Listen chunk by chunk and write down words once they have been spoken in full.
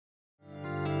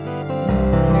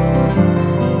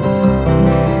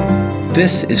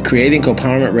This is Creating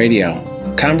Co-Empowerment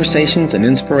Radio. Conversations and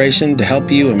inspiration to help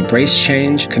you embrace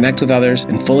change, connect with others,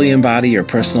 and fully embody your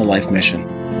personal life mission.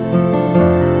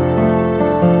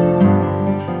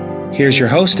 Here's your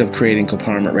host of Creating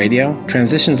Co-Empowerment Radio,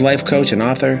 transitions life coach and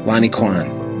author Lonnie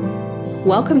Kwan.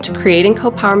 Welcome to Creating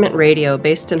Co-Empowerment Radio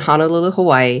based in Honolulu,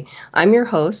 Hawaii. I'm your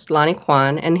host, Lonnie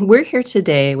Kwan, and we're here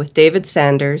today with David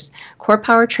Sanders, Core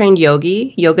Power trained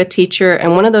yogi, yoga teacher,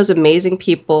 and one of those amazing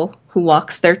people who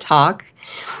walks their talk.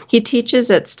 He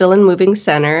teaches at Still and Moving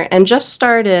Center and just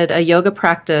started a yoga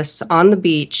practice on the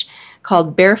beach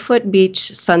called Barefoot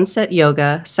Beach Sunset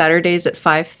Yoga, Saturdays at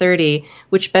 5:30,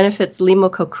 which benefits Limo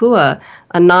Kokua,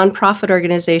 a nonprofit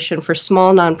organization for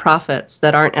small nonprofits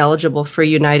that aren't eligible for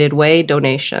United Way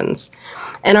donations.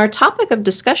 And our topic of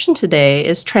discussion today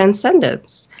is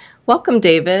transcendence. Welcome,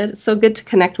 David. So good to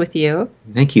connect with you.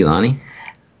 Thank you, Lonnie.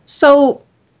 So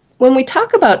when we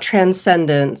talk about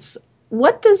transcendence,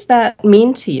 what does that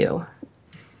mean to you?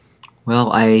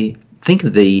 Well, I think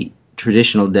of the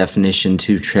traditional definition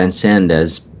to transcend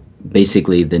as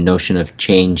basically the notion of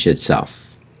change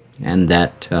itself, and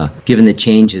that given that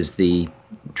change is the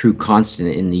true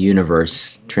constant in the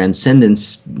universe,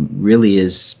 transcendence really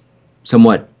is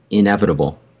somewhat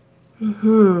inevitable.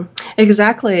 Mm-hmm.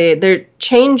 Exactly. There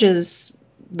change is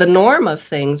the norm of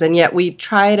things, and yet we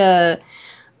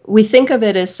think of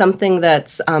it as something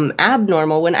that's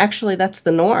abnormal when actually that's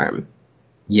the norm.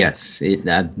 Yes,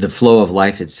 the flow of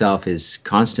life itself is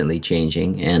constantly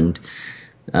changing, and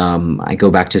I go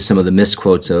back to some of the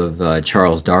misquotes of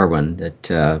Charles Darwin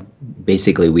that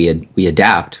basically we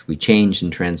adapt, we change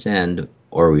and transcend,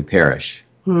 or we perish.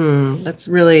 That's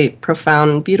really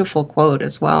profound, beautiful quote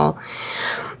as well.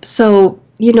 So,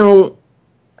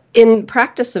 in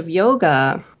practice of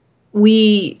yoga,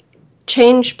 we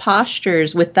change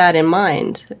postures with that in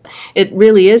mind. It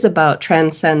really is about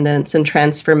transcendence and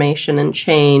transformation and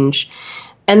change.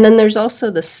 And then there's also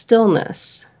the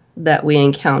stillness that we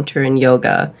encounter in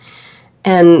yoga.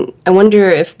 And I wonder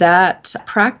if that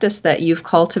practice that you've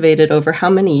cultivated over how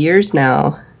many years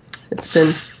now? It's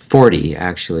been 40,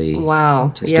 actually.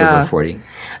 Wow. Just over 40.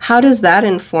 How does that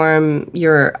inform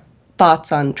your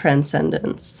thoughts on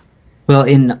transcendence? Well,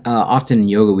 often in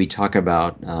yoga we talk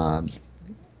about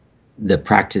the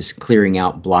practice clearing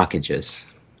out blockages.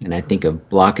 And I think of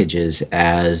blockages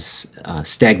as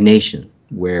stagnation,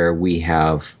 where we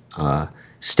have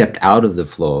stepped out of the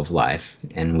flow of life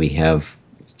and we have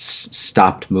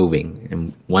stopped moving.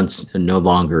 And once no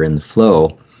longer in the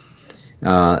flow,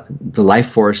 the life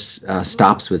force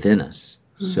stops within us.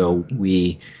 Mm-hmm. So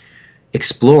we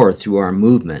explore through our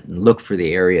movement and look for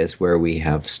the areas where we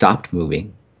have stopped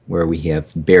moving, where we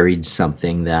have buried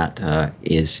something that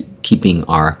is keeping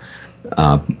our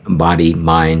body,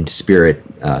 mind, spirit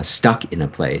stuck in a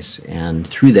place. And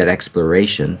through that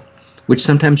exploration, which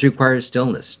sometimes requires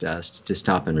stillness to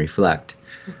stop and reflect,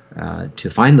 to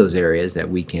find those areas that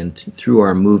we can, through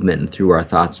our movement and through our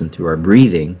thoughts and through our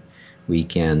breathing, we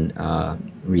can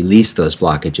release those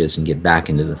blockages and get back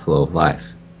into the flow of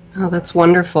life. Oh, that's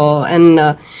wonderful. And,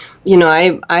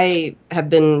 I have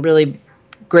been really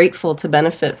grateful to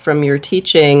benefit from your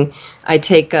teaching. I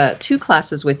take 2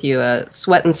 classes with you, a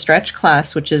sweat and stretch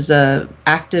class, which is a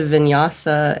active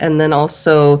vinyasa, and then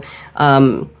also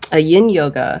a yin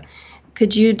yoga.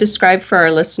 Could you describe for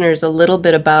our listeners a little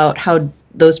bit about how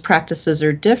those practices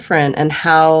are different and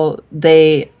how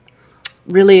they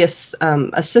really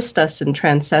assist us in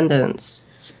transcendence?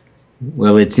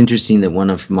 Well, it's interesting that one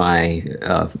of my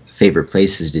favorite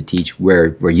places to teach,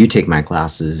 where you take my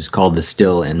classes, is called the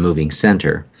Still and Moving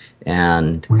Center.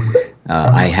 And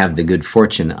I have the good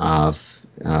fortune of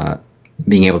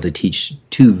being able to teach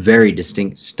 2 very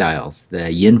distinct styles.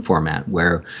 The yin format,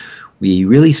 where we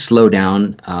really slow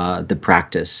down the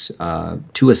practice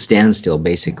to a standstill,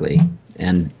 basically,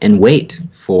 and wait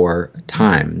for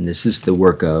time. This is the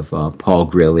work of Paul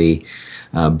Grilly,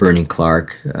 Bernie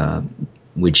Clark,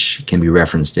 which can be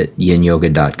referenced at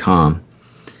yinyoga.com.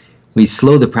 We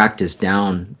slow the practice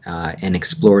down and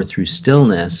explore through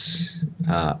stillness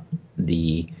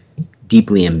the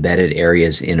deeply embedded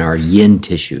areas in our yin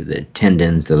tissue, the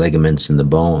tendons, the ligaments, and the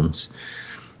bones.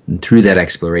 And through that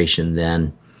exploration,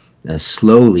 then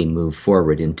slowly move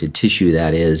forward into tissue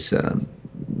that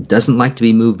doesn't like to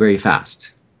be moved very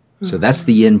fast. Mm-hmm. So that's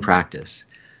the yin practice.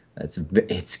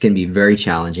 It can be very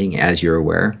challenging, as you're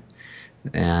aware.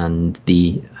 And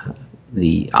the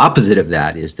opposite of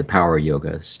that is the power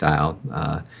yoga style,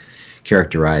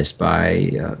 characterized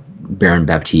by Baron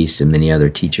Baptiste and many other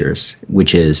teachers,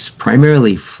 which is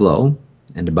primarily flow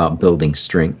and about building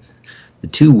strength. the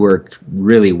two work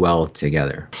really well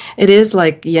together. It is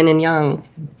like yin and yang,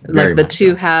 Very like the much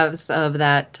two so. halves of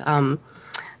that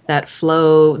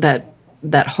flow,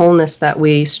 that wholeness that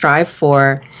we strive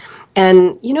for.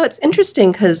 And it's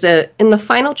interesting because in the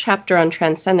final chapter on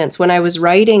transcendence, when I was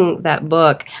writing that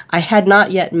book, I had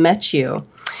not yet met you.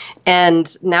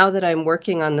 And now that I'm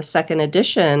working on the second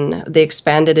edition, the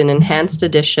expanded and enhanced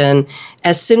edition,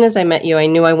 as soon as I met you, I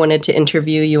knew I wanted to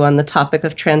interview you on the topic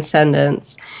of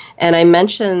transcendence. And I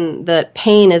mentioned that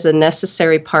pain is a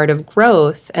necessary part of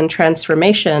growth and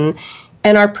transformation.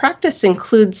 And our practice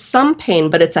includes some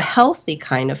pain, but it's a healthy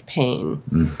kind of pain.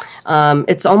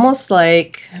 It's almost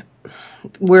like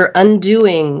we're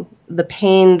undoing the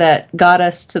pain that got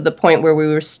us to the point where we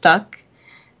were stuck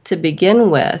to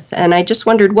begin with. And I just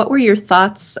wondered, what were your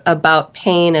thoughts about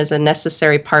pain as a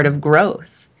necessary part of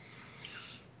growth?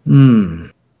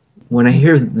 When I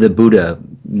hear the Buddha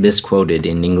misquoted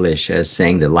in English as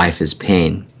saying that life is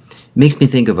pain, it makes me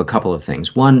think of a couple of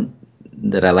things. One,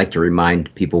 that I like to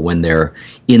remind people when they're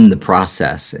in the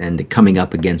process and coming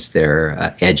up against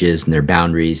their edges and their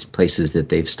boundaries, places that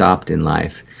they've stopped in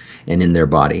life and in their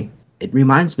body. It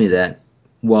reminds me that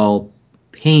while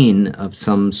pain of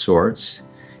some sorts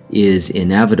is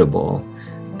inevitable,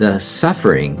 the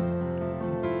suffering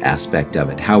aspect of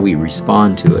it, how we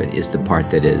respond to it, is the part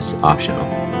that is optional.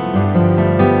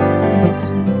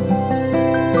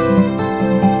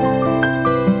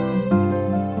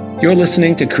 You're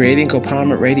listening to Creating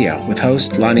Co-Empowerment Radio with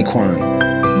host Lonnie Quan.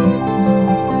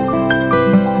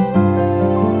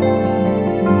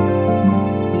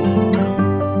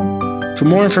 For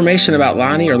more information about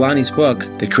Lonnie or Lonnie's book,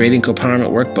 The Creating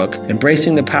Co-Empowerment Workbook,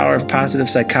 Embracing the Power of Positive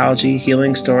Psychology,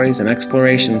 Healing Stories, and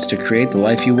Explorations to Create the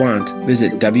Life You Want,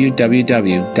 visit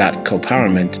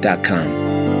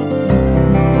www.copowerment.com.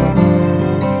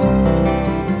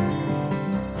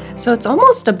 So it's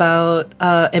almost about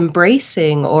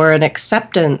embracing or an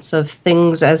acceptance of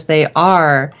things as they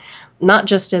are, not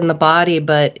just in the body,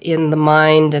 but in the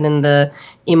mind and in the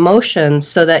emotions,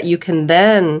 so that you can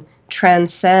then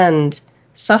transcend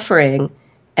suffering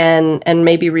and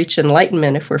maybe reach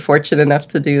enlightenment if we're fortunate enough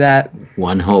to do that.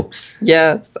 One hopes.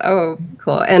 Yes. Oh,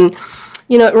 cool. And,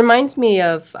 it reminds me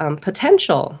of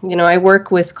potential. I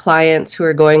work with clients who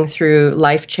are going through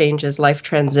life changes, life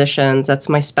transitions. That's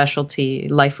my specialty,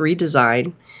 life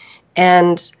redesign.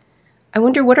 And I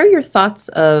wonder, what are your thoughts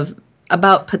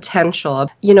about potential?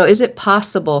 Is it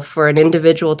possible for an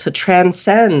individual to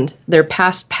transcend their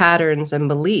past patterns and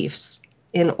beliefs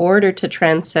in order to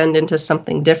transcend into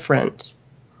something different?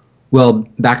 Well,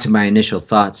 back to my initial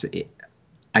thoughts,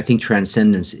 I think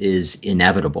transcendence is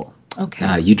inevitable.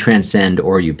 Okay. You transcend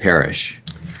or you perish.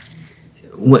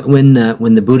 When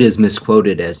the Buddha is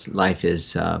misquoted as life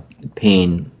is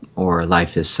pain or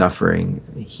life is suffering,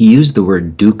 he used the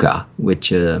word dukkha,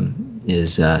 which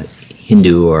is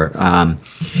Hindu, or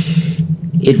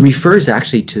it refers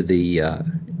actually to the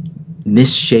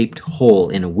misshaped hole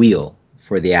in a wheel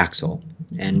for the axle.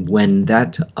 And when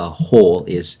that hole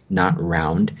is not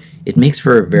round, it makes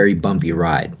for a very bumpy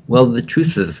ride. Well, the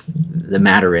truth of the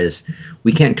matter is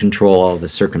we can't control all the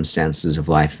circumstances of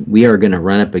life. We are going to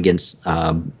run up against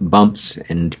bumps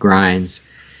and grinds.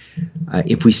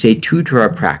 If we stay true to our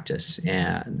practice,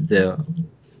 the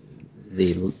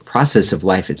process of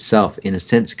life itself, in a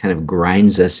sense, kind of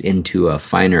grinds us into a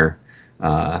finer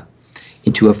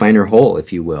hole,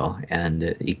 if you will. And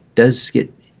it does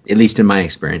get, at least in my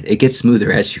experience, it gets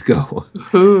smoother as you go.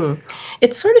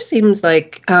 It sort of seems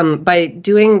like by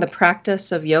doing the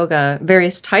practice of yoga,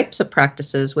 various types of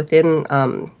practices within,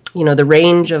 the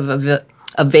range of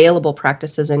available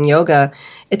practices in yoga,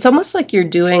 it's almost like you're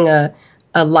doing a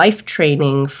life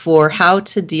training for how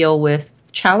to deal with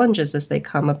challenges as they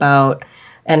come about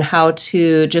and how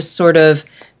to just sort of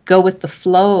go with the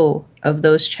flow of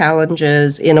those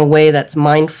challenges in a way that's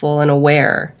mindful and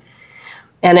aware.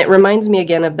 And it reminds me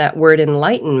again of that word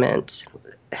enlightenment.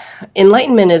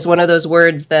 Enlightenment is one of those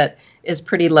words that is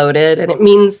pretty loaded, and it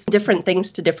means different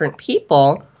things to different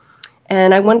people.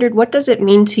 And I wondered, what does it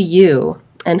mean to you,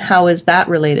 and how is that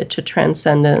related to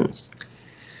transcendence?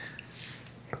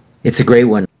 It's a great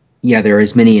one. Yeah, there are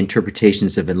as many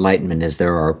interpretations of enlightenment as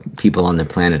there are people on the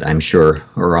planet, I'm sure,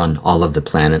 or on all of the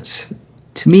planets.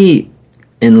 To me,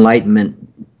 enlightenment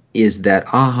is that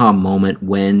aha moment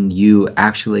when you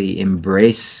actually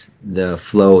embrace the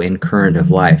flow and current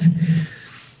of life.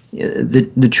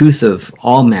 The truth of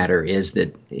all matter is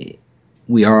that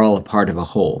we are all a part of a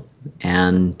whole.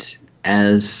 And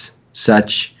as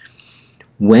such,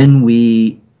 when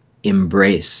we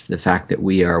embrace the fact that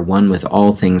we are one with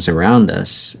all things around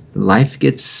us, life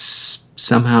gets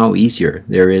somehow easier.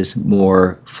 There is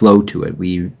more flow to it.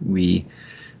 We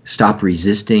stop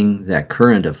resisting that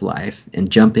current of life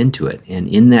and jump into it. And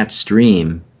in that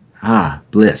stream,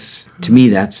 bliss. To me,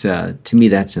 that's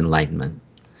enlightenment.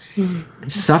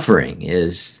 Suffering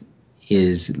is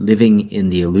living in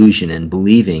the illusion and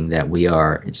believing that we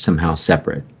are somehow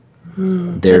separate.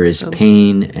 There is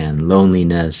pain and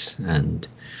loneliness and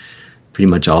pretty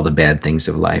much all the bad things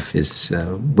of life is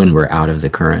when we're out of the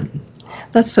current.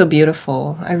 That's so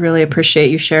beautiful. I really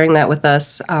appreciate you sharing that with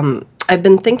us. I've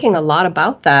been thinking a lot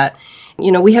about that.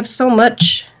 You know, we have so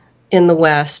much in the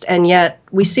West, and yet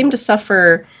we seem to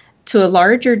suffer to a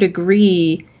larger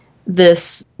degree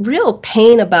this real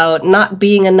pain about not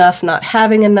being enough, not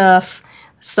having enough,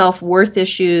 self-worth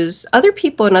issues. Other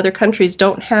people in other countries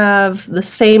don't have the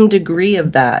same degree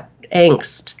of that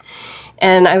angst.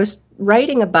 And I was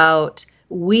writing about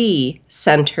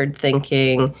we-centered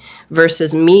thinking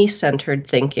versus me-centered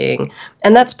thinking.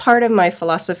 And that's part of my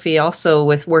philosophy also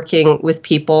with working with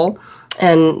people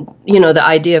and, you know, the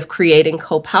idea of creating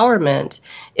co-powerment.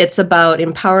 It's about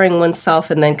empowering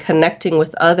oneself and then connecting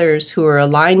with others who are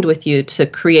aligned with you to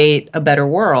create a better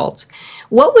world.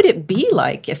 What would it be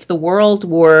like if the world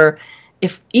were,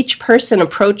 if each person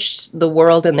approached the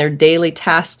world and their daily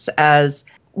tasks as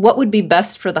what would be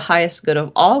best for the highest good of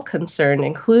all concerned,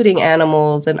 including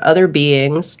animals and other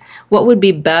beings? What would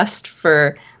be best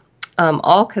for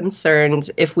all concerned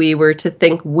if we were to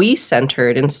think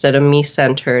we-centered instead of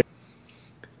me-centered?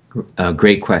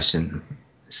 Great question.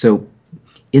 So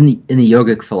in the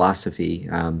yogic philosophy,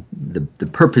 the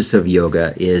purpose of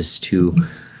yoga is to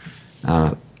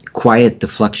quiet the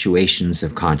fluctuations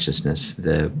of consciousness,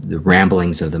 the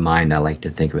ramblings of the mind, I like to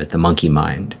think of it, the monkey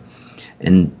mind.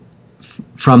 And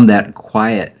from that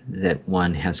quiet that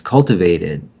one has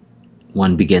cultivated,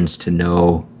 one begins to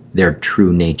know their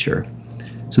true nature.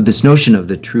 So this notion of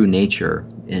the true nature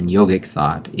in yogic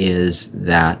thought is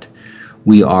that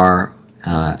we are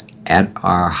at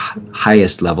our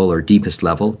highest level or deepest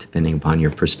level, depending upon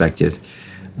your perspective,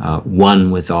 one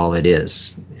with all it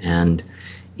is. And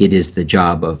it is the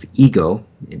job of ego,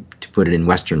 to put it in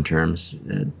Western terms,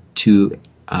 to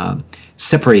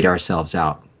separate ourselves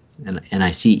out. And I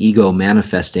see ego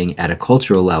manifesting at a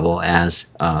cultural level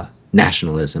as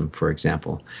nationalism, for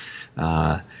example.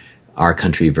 Our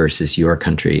country versus your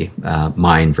country,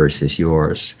 mine versus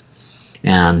yours.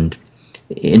 And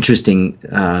interesting,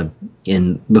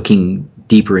 in looking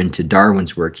deeper into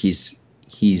Darwin's work,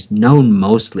 he's known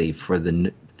mostly for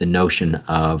the notion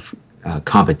of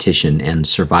competition and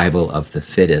survival of the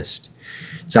fittest.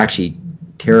 It's actually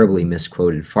terribly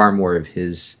misquoted. Far more of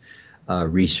his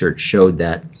research showed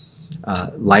that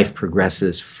life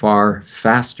progresses far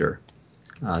faster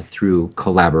through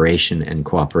collaboration and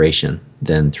cooperation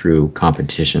than through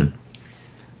competition.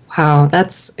 Wow,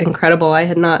 that's incredible. I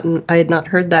had not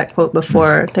heard that quote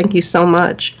before. Thank you so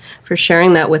much for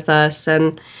sharing that with us.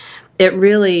 And it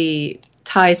really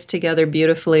ties together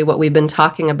beautifully what we've been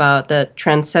talking about, that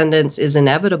transcendence is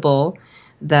inevitable,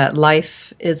 that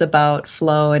life is about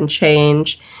flow and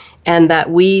change, and that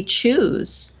we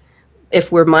choose.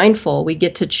 If we're mindful, we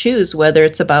get to choose whether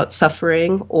it's about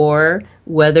suffering or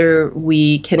whether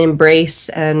we can embrace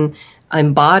and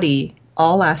embody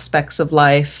all aspects of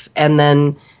life and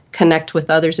then connect with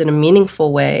others in a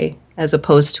meaningful way as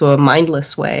opposed to a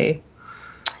mindless way.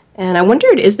 And I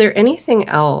wondered, is there anything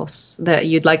else that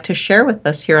you'd like to share with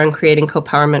us here on Creating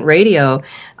Co-Powerment Radio?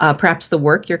 Perhaps the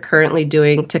work you're currently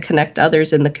doing to connect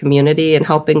others in the community and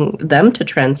helping them to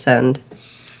transcend?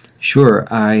 Sure.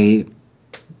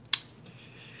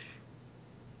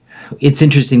 It's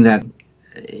interesting that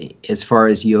as far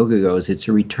as yoga goes, it's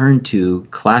a return to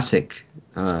classic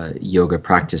yoga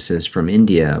practices from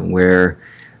India, where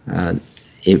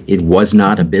it was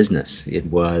not a business. It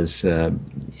was a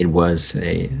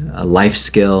life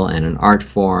skill and an art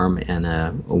form and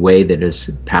a way that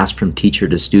is passed from teacher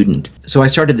to student. So I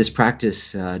started this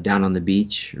practice down on the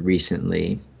beach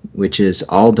recently, which is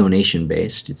all donation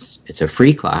based. It's a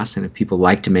free class, and if people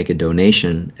like to make a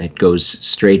donation, it goes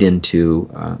straight into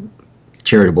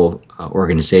charitable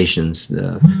organizations.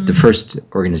 The first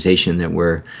organization that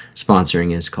we're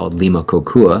sponsoring is called Lima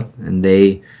Kokua, and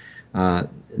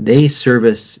they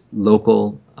service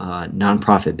local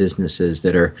nonprofit businesses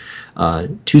that are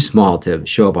too small to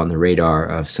show up on the radar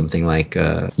of something like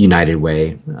United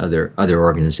Way, other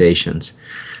organizations.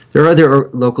 There are other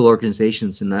local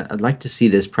organizations, and I'd like to see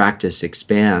this practice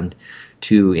expand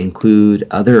to include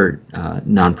other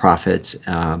nonprofits.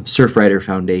 Surfrider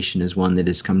Foundation is one that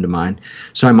has come to mind.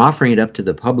 So I'm offering it up to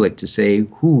the public to say,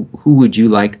 who would you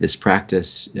like this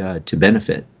practice to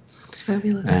benefit?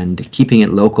 Fabulous. And keeping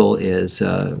it local is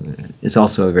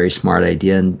also a very smart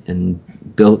idea, and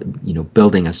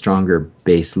building a stronger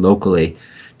base locally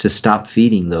to stop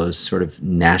feeding those sort of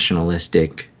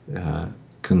nationalistic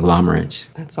conglomerates.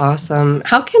 That's awesome.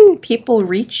 How can people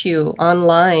reach you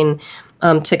online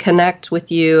to connect with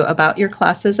you about your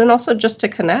classes, and also just to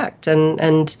connect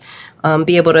and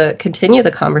be able to continue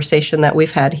the conversation that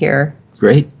we've had here?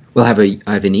 Great. Well, I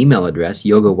have an email address,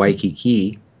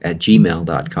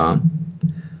 yogawaikiki@gmail.com.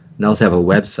 And I also have a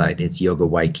website. It's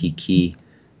yogawaikiki.net.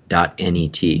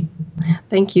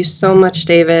 Thank you so much,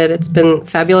 David. It's been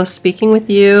fabulous speaking with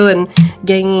you and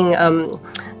gaining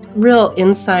real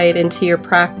insight into your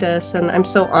practice, and I'm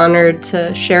so honored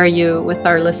to share you with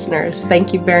our listeners.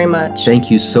 Thank you very much.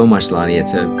 Thank you so much, Lonnie.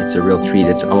 It's a real treat.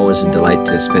 It's always a delight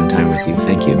to spend time with you.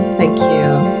 Thank you. Thank you.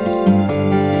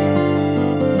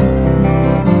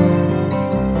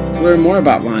 To learn more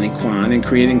about Lonnie Quan and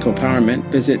creating Copowerment,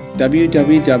 visit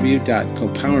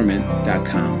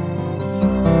www.copowerment.com.